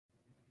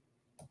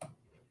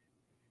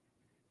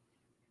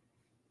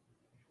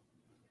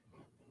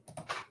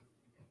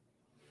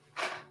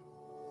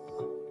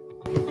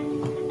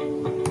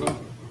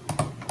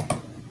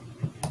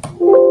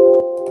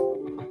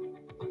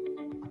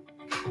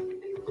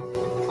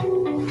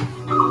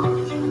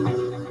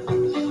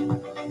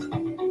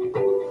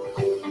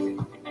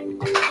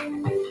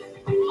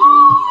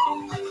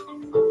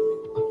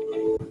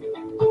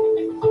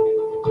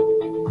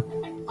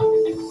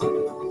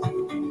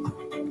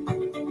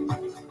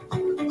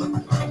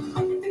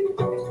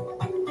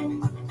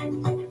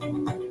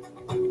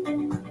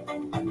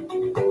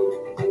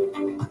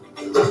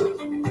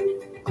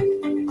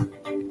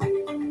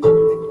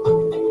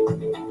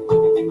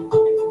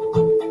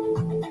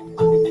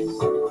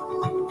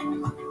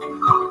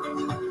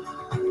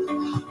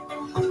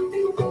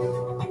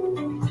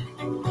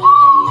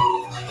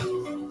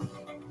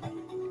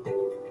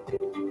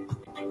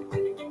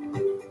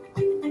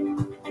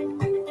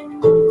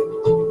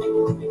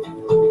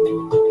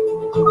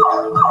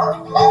Hi,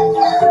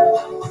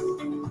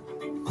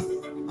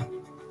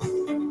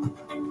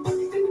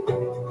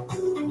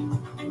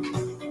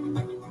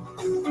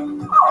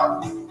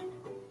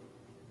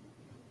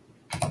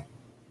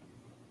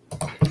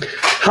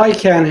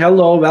 Ken.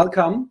 Hello.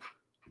 Welcome.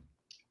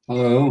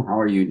 Hello. How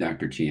are you,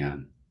 Dr.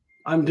 Cihan?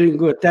 I'm doing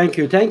good. Thank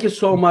you. Thank you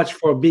so much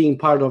for being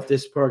part of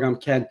this program,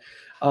 Ken.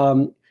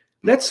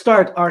 Let's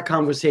start our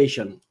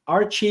conversation.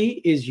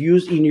 Archie is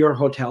used in your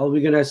hotel.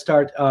 We're gonna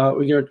start.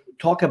 We're gonna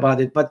talk about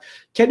it. But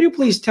can you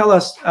please tell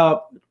us,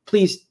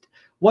 please,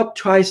 what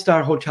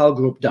Tristar Hotel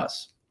Group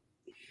does?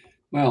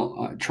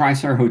 Well,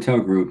 Tristar Hotel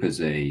Group is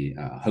a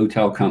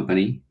hotel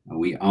company.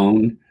 We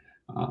own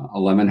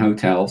 11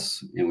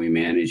 hotels, and we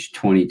manage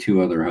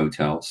 22 other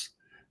hotels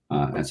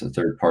as a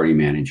third-party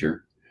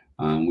manager.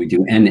 We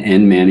do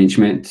end-to-end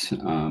management,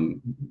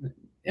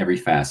 every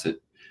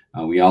facet.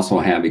 We also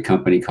have a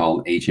company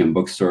called HM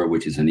Bookstore,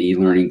 which is an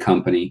e-learning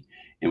company,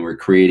 and we're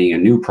creating a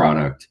new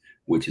product,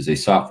 which is a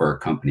software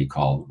company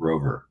called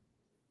Rover.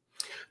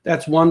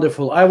 That's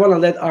wonderful. I want to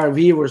let our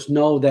viewers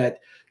know that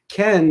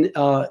Ken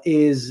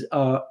is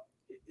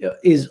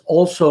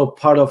also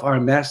part of our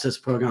master's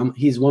program.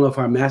 He's one of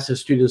our master's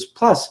students.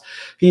 Plus,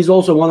 he's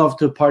also one of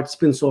the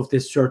participants of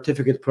this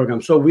certificate program.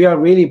 So we are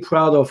really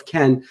proud of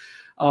Ken,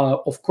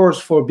 of course,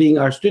 for being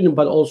our student,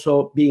 but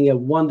also being a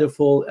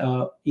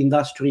wonderful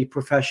industry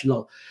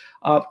professional.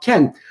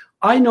 Ken,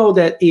 I know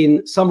that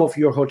in some of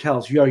your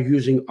hotels, you are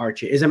using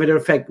Archie. As a matter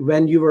of fact,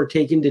 when you were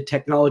taking the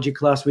technology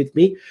class with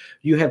me,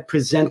 you have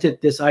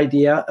presented this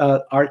idea,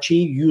 Archie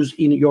used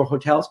in your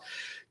hotels.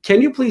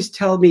 Can you please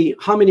tell me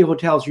how many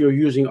hotels you're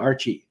using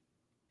Archie?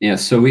 Yeah,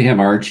 so we have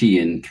Archie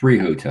in 3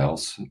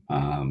 hotels,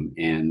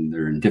 and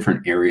they're in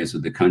different areas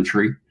of the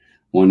country.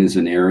 One is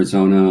in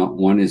Arizona,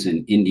 one is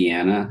in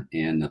Indiana,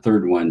 and the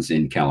third one's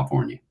in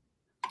California.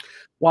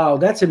 Wow,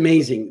 that's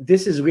amazing.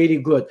 This is really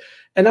good.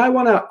 And I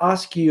want to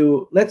ask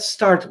you, let's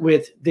start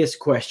with this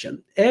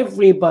question.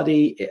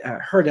 Everybody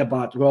heard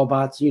about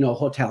robots, you know,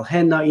 Hotel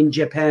Henna in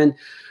Japan,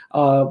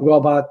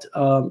 robot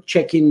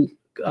check-in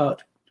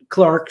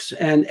clerks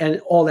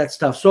and all that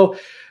stuff. So,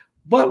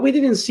 but we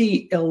didn't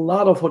see a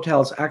lot of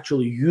hotels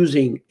actually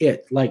using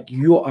it like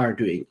you are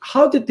doing.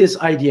 How did this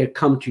idea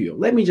come to you?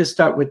 Let me just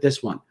start with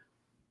this one.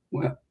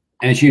 Well,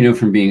 as you know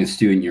from being a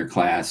student in your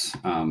class,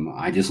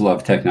 I just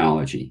love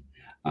technology.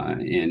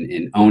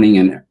 And owning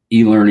an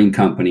e-learning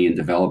company and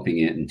developing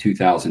it in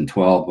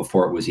 2012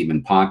 before it was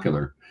even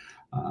popular.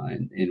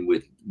 And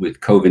with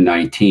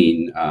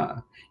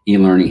COVID-19,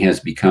 e-learning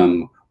has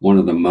become one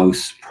of the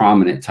most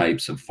prominent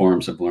types of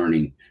forms of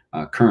learning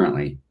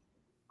currently.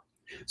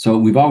 So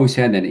we've always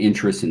had that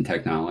interest in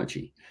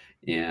technology.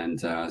 And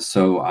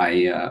so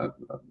I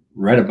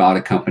read about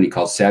a company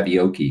called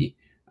Savioki.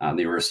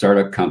 They were a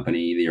startup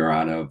company. They were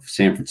out of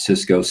San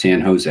Francisco,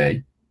 San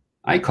Jose.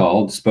 I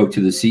called, spoke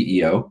to the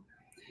CEO,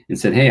 and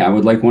said, hey, I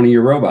would like one of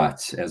your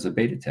robots as a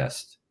beta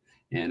test.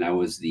 And I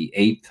was the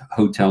 8th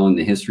hotel in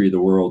the history of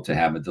the world to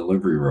have a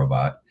delivery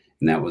robot.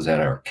 And that was at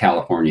our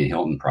California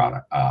Hilton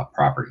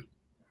property.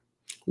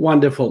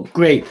 Wonderful.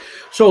 Great.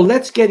 So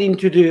let's get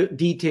into the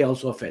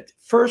details of it.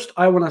 First,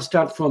 I want to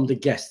start from the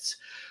guests.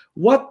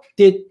 What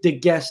did the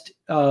guest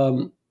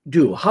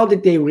do? How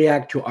did they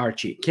react to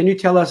Archie? Can you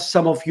tell us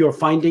some of your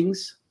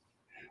findings?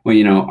 Well,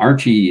 you know,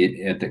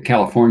 Archie at the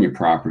California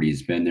property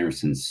has been there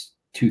since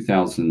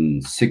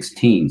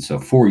 2016, so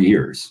 4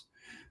 years.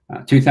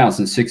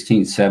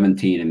 2016,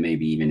 17, and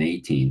maybe even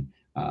 18.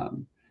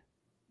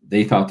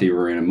 They thought they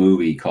were in a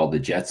movie called The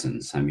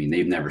Jetsons. I mean,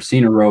 they've never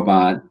seen a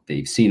robot.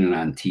 They've seen it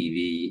on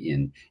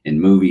TV,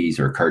 in movies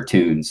or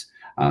cartoons.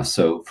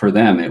 So for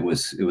them, it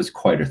was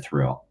quite a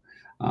thrill.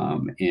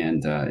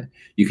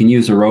 You can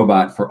use a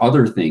robot for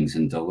other things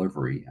in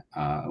delivery.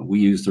 We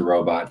use the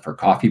robot for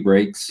coffee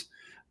breaks,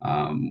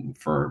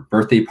 for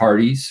birthday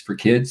parties for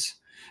kids.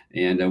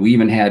 And we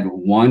even had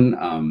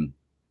one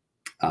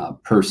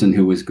person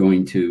who was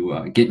going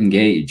to get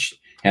engaged,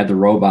 had the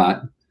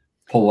robot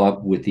pull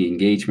up with the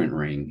engagement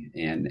ring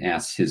and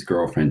ask his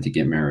girlfriend to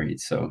get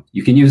married. So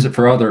you can use it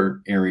for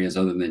other areas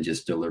other than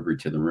just delivery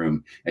to the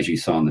room, as you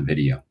saw in the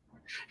video.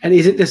 And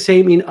is it the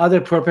same in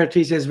other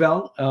properties as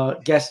well?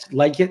 Guests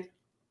like it?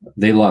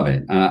 They love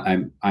it.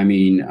 I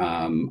mean,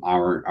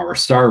 our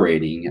star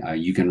rating,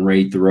 you can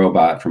rate the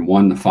robot from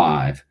 1 to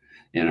 5.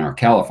 In our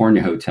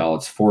California hotel,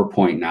 it's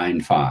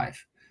 4.95,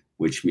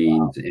 which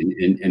means,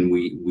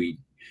 and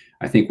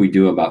I think we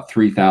do about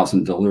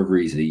 3,000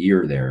 deliveries a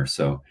year there.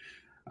 So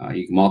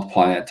you can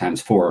multiply that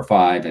times 4 or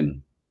 5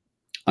 and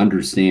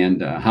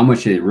understand how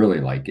much they really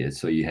like it.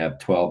 So you have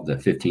 12 to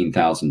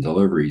 15,000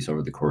 deliveries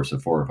over the course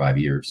of 4 or 5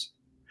 years.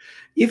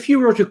 If you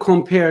were to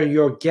compare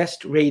your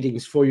guest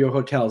ratings for your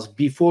hotels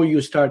before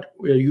you start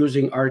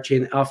using Archie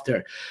and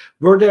after,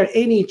 were there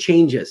any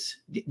changes,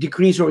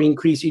 decrease or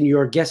increase in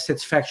your guest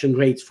satisfaction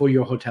rates for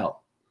your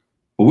hotel?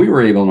 Well, we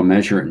were able to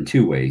measure it in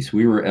 2 ways.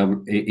 We were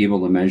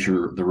able to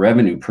measure the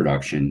revenue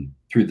production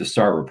through the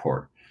STAR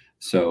report.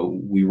 So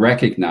we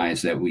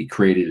recognized that we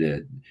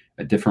created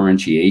a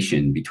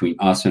differentiation between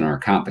us and our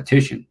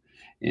competition.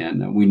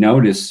 And we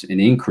noticed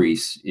an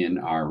increase in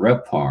our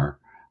RevPAR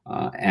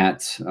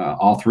at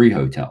all 3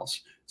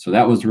 hotels. So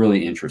that was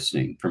really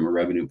interesting from a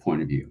revenue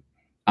point of view.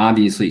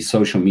 Obviously,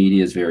 social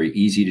media is very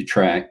easy to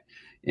track,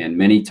 and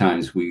many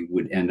times we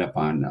would end up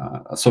on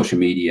a social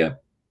media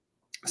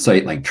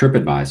site like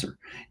TripAdvisor,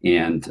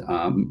 and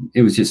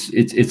it was just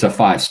it's a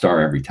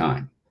 5-star every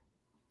time.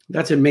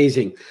 That's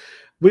amazing.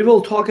 We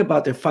will talk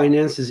about the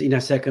finances in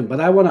a second,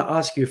 but I want to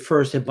ask you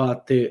first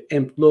about the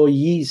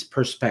employees'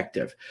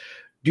 perspective.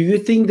 Do you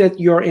think that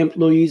your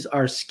employees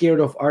are scared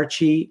of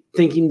Archie,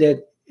 thinking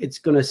that it's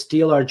going to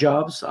steal our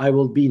jobs? I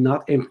will be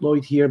not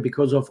employed here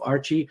because of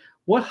Archie.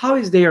 How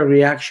is their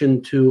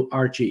reaction to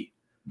Archie?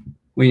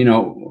 Well, you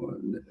know,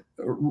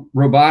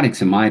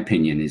 robotics, in my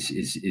opinion,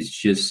 is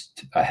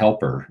just a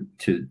helper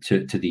to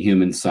the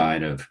human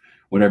side of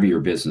whatever your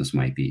business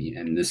might be.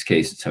 And in this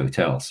case, it's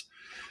hotels.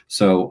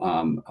 So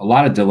a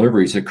lot of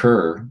deliveries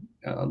occur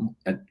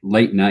at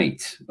late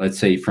night, let's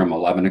say from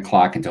 11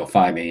 o'clock until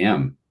 5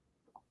 a.m.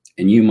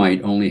 And you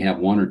might only have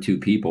 1 or 2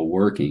 people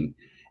working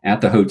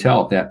at the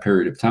hotel at that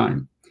period of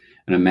time.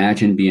 And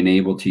imagine being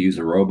able to use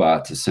a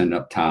robot to send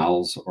up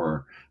towels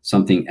or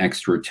something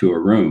extra to a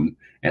room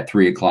at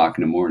 3 o'clock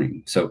in the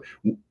morning. So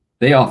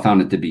they all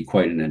found it to be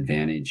quite an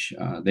advantage.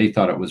 They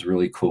thought it was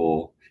really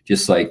cool,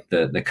 just like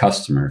the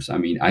customers. I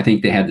mean, I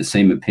think they had the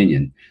same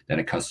opinion that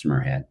a customer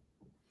had.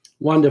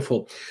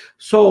 Wonderful.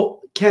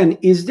 So, Ken,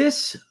 is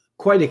this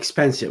quite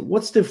expensive?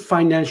 What's the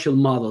financial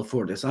model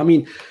for this? I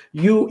mean,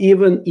 you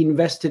even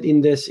invested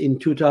in this in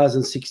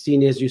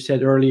 2016, as you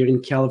said earlier,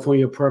 in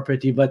California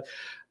property, but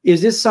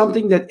is this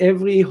something that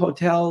every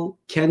hotel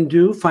can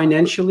do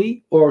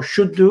financially or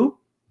should do?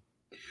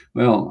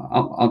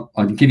 Well,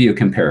 I'll give you a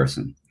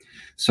comparison.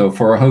 So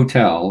for a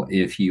hotel,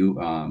 if you,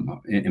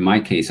 in my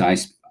case,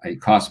 it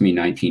cost me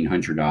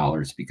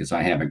 $1,900 because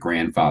I have a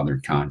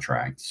grandfathered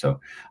contract. So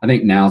I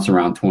think now it's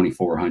around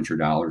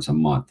 $2,400 a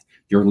month.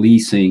 You're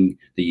leasing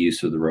the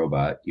use of the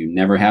robot. You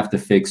never have to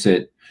fix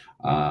it.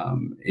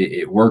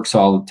 It works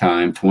all the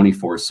time,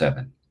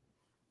 24/7.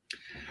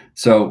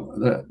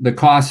 So the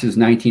cost is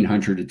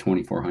 $1,900 to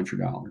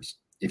 $2,400.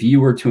 If you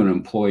were to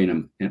employ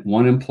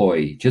one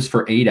employee just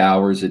for 8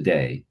 hours a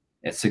day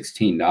at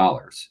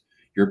 $16,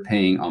 you're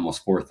paying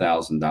almost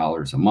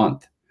 $4,000 a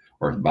month,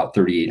 or about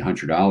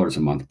 $3,800 a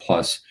month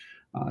plus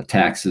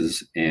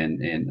taxes and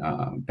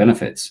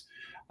benefits.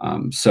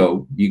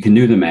 So you can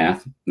do the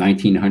math: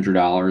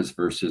 $1,900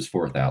 versus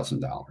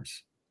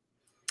 $4,000.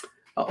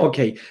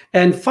 Okay.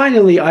 And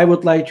finally, I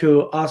would like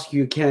to ask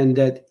you, Ken,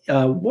 that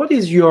what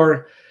is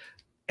your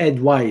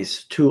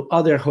advice to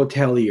other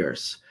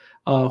hoteliers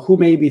who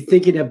may be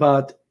thinking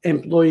about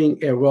employing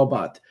a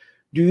robot?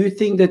 Do you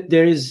think that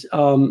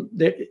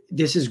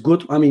this is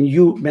good? I mean,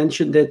 you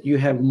mentioned that you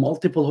have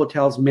multiple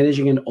hotels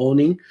managing and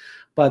owning,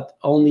 but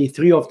only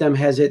 3 of them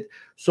has it.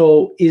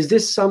 So is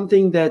this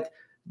something that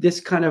this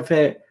kind of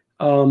a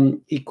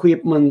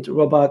equipment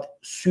robot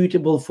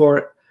suitable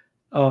for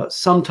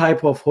some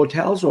type of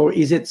hotels, or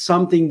is it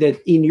something that,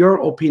 in your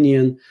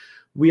opinion,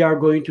 we are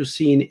going to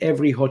see in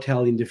every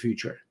hotel in the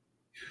future?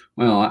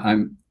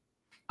 Well,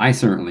 I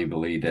certainly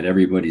believe that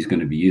everybody's going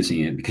to be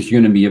using it, because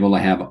you're going to be able to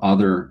have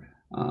other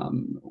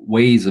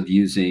ways of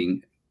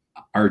using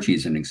Archie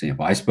as an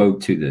example. I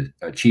spoke to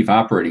the chief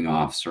operating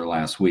officer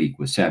last week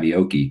with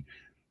Savioki,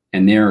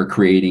 and they're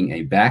creating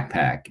a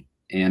backpack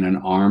and an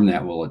arm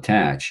that will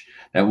attach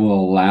that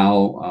will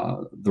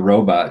allow the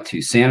robot to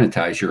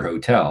sanitize your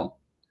hotel.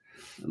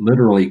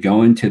 Literally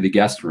go into the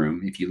guest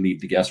room. If you leave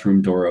the guest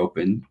room door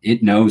open,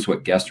 it knows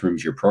what guest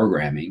rooms you're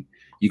programming.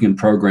 You can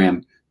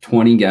program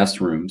 20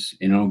 guest rooms,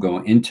 and it'll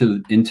go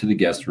into the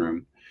guest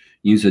room,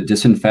 use a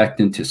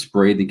disinfectant to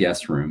spray the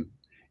guest room,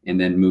 and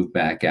then move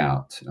back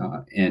out.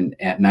 And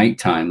at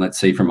nighttime, let's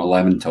say from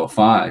 11 till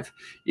 5,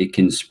 it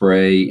can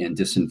spray and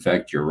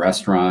disinfect your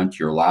restaurant,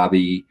 your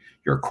lobby,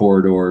 your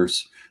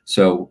corridors.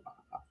 So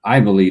I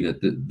believe that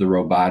the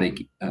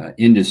robotic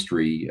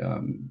industry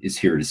is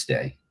here to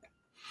stay.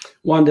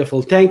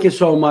 Wonderful. Thank you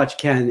so much,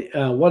 Ken.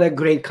 What a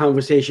great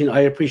conversation.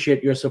 I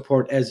appreciate your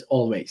support as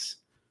always.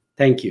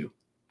 Thank you.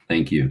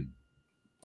 Thank you.